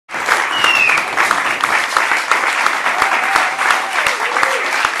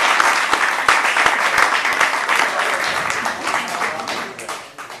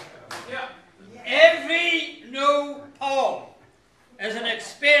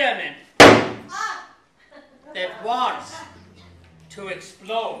experiment that wants to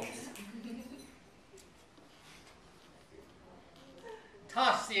explode.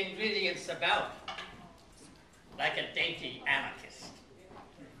 Toss the ingredients about like a dainty anarchist.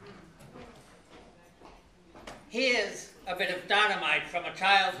 Here's a bit of dynamite from a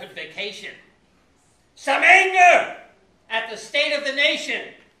childhood vacation. Some anger at the state of the nation.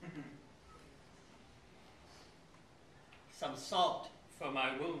 Some salt for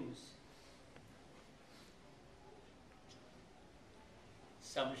my wounds.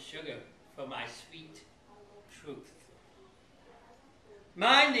 Some sugar for my sweet truth.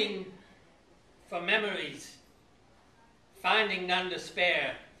 Minding for memories, finding none to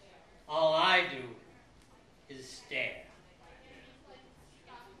spare, all I do is stare.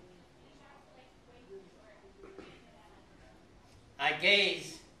 I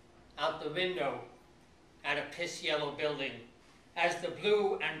gaze out the window at a piss-yellow building as the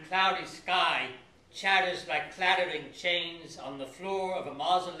blue and cloudy sky chatters like clattering chains on the floor of a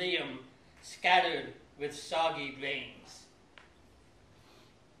mausoleum scattered with soggy brains.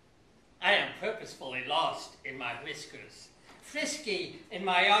 I am purposefully lost in my whiskers, frisky in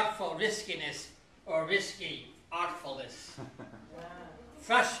my artful riskiness, or risky artfulness.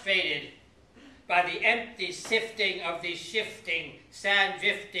 Frustrated by the empty sifting of these shifting,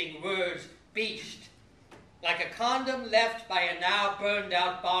 sand-drifting words beached, like a condom left by a now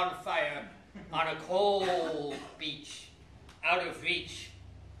burned-out bonfire on a cold beach, out of reach.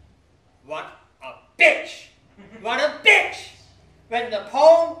 What a bitch! What a bitch! When the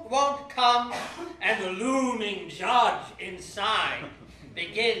poem won't come and the looming judge inside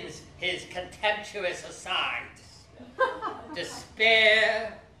begins his contemptuous asides.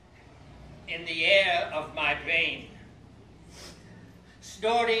 Despair in the air of my brain,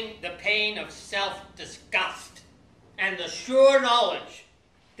 snorting the pain of self-disgust and the sure knowledge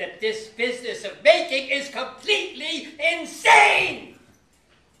that this business of making is completely insane.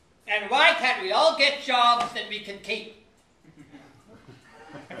 And why can't we all get jobs that we can keep?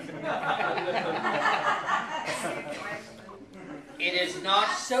 It is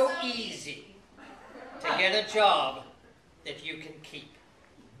not so easy to get a job that you can keep.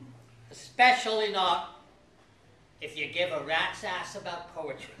 Especially not if you give a rat's ass about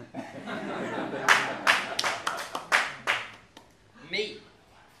poetry. Me.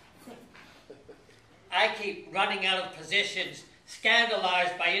 I keep running out of positions,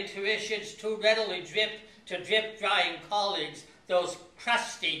 scandalized by intuitions too readily dripped to drip-drying colleagues, those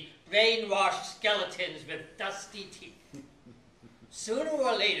crusty, brainwashed skeletons with dusty teeth. Sooner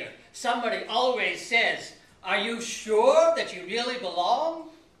or later, somebody always says, "Are you sure that you really belong?"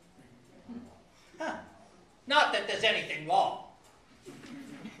 Huh. Not that there's anything wrong.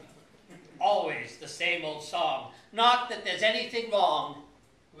 Always the same old song. Not that there's anything wrong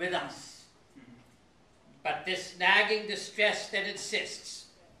with us. But this nagging distress that insists,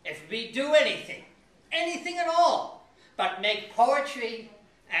 if we do anything, anything at all, but make poetry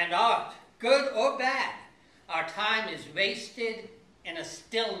and art, good or bad, our time is wasted in a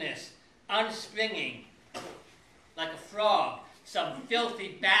stillness, unspringing, like a frog, some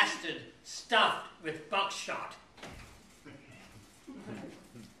filthy bastard stuffed with buckshot.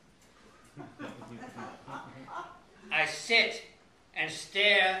 I sit and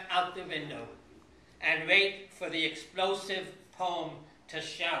stare out the window and wait for the explosive poem to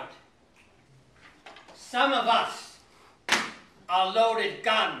shout. Some of us are loaded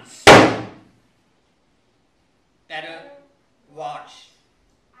guns. Better watch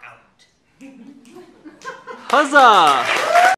out. Huzzah!